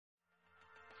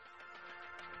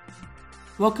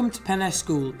Welcome to Penair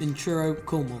School in Truro,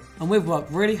 Cornwall, and we've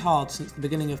worked really hard since the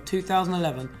beginning of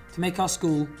 2011 to make our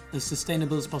school as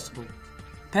sustainable as possible.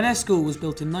 Penair School was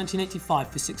built in 1985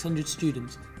 for 600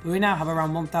 students, but we now have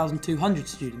around 1,200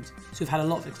 students, so we've had a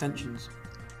lot of extensions.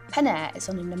 Penair is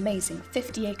on an amazing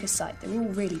 50-acre site that we're all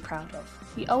really proud of.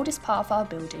 The oldest part of our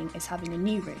building is having a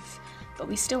new roof, but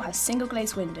we still have single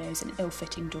glazed windows and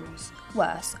ill-fitting doors.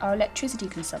 Worse, our electricity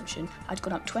consumption had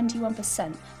gone up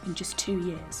 21% in just 2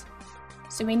 years.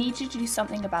 So we needed to do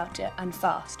something about it, and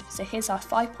fast, so here's our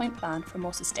 5-point plan for a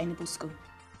more sustainable school.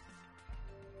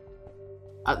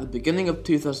 At the beginning of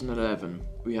 2011,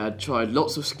 we had tried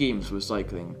lots of schemes for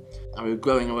recycling, and we were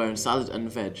growing our own salad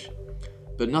and veg,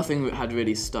 but nothing had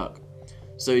really stuck.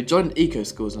 So we joined eco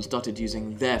schools and started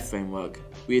using their framework.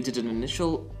 We did an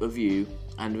initial review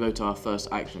and wrote our first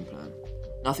action plan.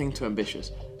 Nothing too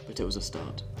ambitious, but it was a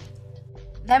start.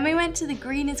 Then we went to the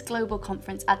Greenest Global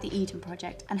Conference at the Eden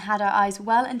Project and had our eyes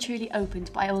well and truly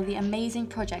opened by all the amazing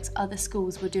projects other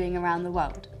schools were doing around the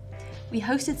world. We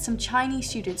hosted some Chinese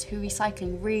students who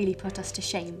recycling really put us to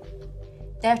shame.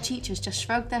 Their teachers just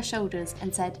shrugged their shoulders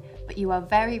and said, "But you are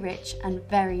very rich and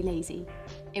very lazy."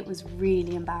 It was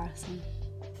really embarrassing.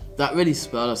 That really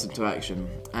spurred us into action,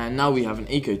 and now we have an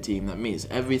eco team that meets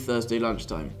every Thursday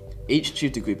lunchtime. Each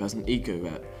tutor group has an eco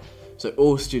rep, so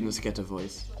all students get a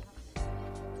voice.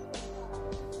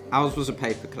 Ours was a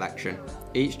paper collection.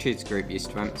 Each tutor group used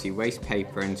to empty waste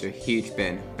paper into a huge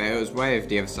bin, but it was way over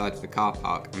the other side of the car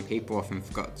park and people often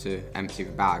forgot to empty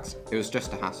the bags. It was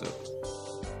just a hassle.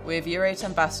 We have Year 8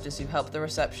 ambassadors who help the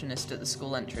receptionist at the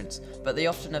school entrance, but they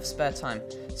often have spare time,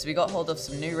 so we got hold of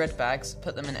some new red bags,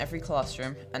 put them in every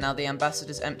classroom, and now the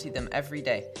ambassadors empty them every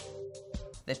day.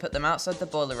 They put them outside the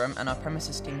boiler room and our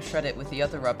premises team shred it with the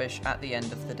other rubbish at the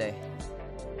end of the day.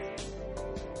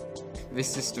 This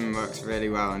system works really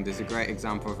well and is a great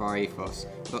example of our ethos.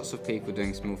 Lots of people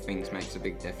doing small things makes a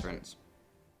big difference.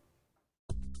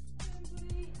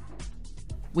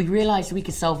 We realised we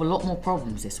could solve a lot more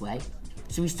problems this way,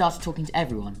 so we started talking to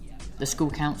everyone: the school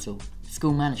council,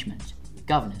 school management,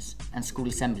 governors and school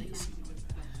assemblies.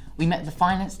 We met the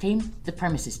finance team, the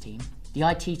premises team, the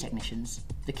IT technicians,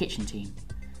 the kitchen team,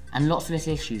 and lots of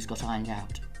little issues got ironed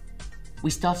out.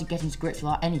 We started getting to grips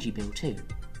with our energy bill too,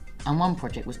 and one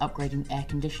project was upgrading the air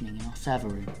conditioning in our server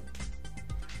room.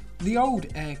 The old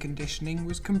air conditioning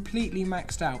was completely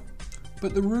maxed out,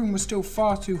 but the room was still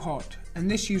far too hot,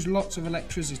 and this used lots of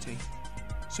electricity.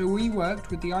 So we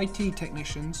worked with the IT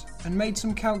technicians and made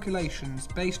some calculations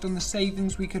based on the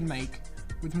savings we could make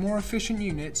with more efficient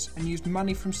units, and used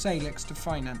money from Salix to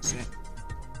finance it.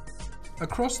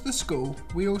 Across the school,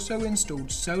 we also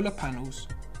installed solar panels,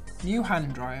 new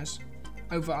hand dryers,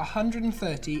 over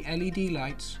 130 LED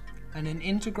lights, and an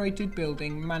integrated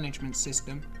building management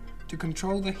system to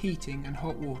control the heating and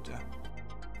hot water.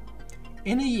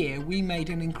 In a year, we made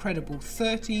an incredible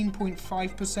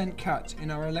 13.5% cut in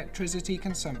our electricity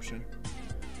consumption.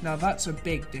 Now that's a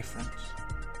big difference.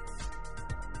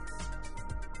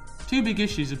 Two big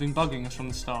issues have been bugging us from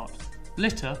the start: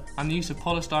 litter and the use of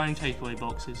polystyrene takeaway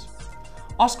boxes.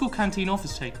 Our school canteen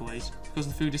offers takeaways because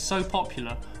the food is so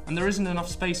popular and there isn't enough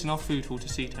space in our food hall to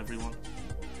seat everyone.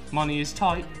 Money is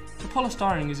tight, so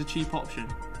polystyrene is a cheap option,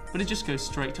 but it just goes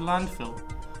straight to landfill,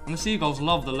 and the seagulls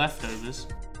love the leftovers.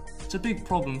 It's a big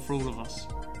problem for all of us.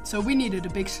 So we needed a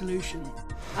big solution,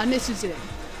 and this is it,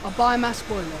 a biomass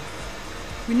boiler.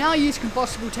 We now use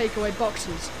compostable takeaway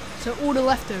boxes, so all the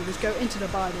leftovers go into the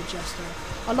biodigester,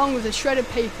 along with the shredded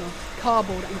paper,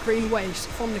 cardboard and green waste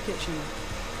from the kitchen.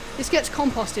 This gets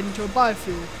composted into a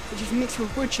biofuel, which is mixed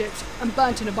with wood chips and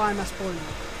burnt in a biomass boiler.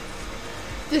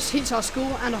 This heats our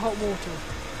school and our hot water.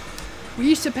 We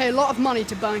used to pay a lot of money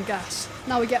to burn gas.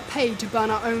 Now we get paid to burn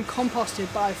our own composted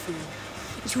biofuel.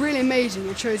 It's really amazing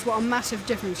and shows what a massive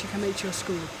difference you can make to your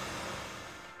school.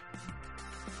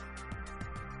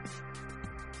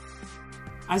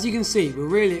 As you can see, we're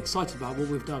really excited about what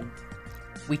we've done.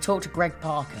 We talked to Greg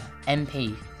Parker,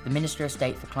 MP, the Minister of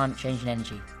State for Climate Change and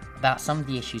Energy, about some of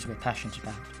the issues we're passionate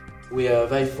about. We are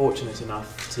very fortunate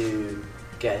enough to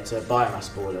get a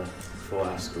biomass boiler for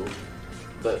our school,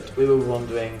 but we were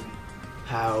wondering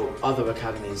how other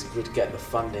academies would get the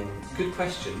funding. Good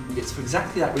question. It's for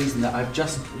exactly that reason that I've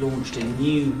just launched a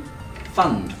new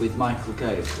fund with Michael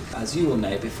Gove. As you all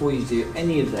know, before you do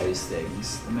any of those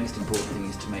things, the most important thing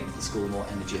is to make the school more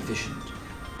energy efficient.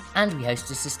 And we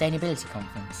hosted a sustainability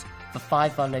conference for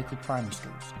 5 of our local primary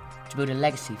schools to build a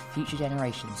legacy for future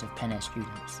generations of Penair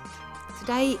students.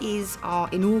 Today is our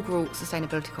inaugural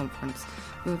sustainability conference.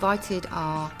 We invited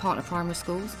our partner primary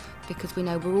schools because we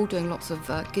know we're all doing lots of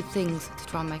good things to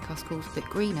try and make our schools a bit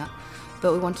greener,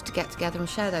 but we wanted to get together and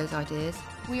share those ideas.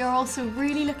 We are also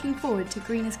really looking forward to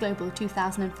Greeners Global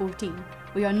 2014.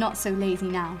 We are not so lazy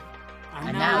now.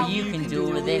 And now you can do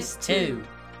all of this too.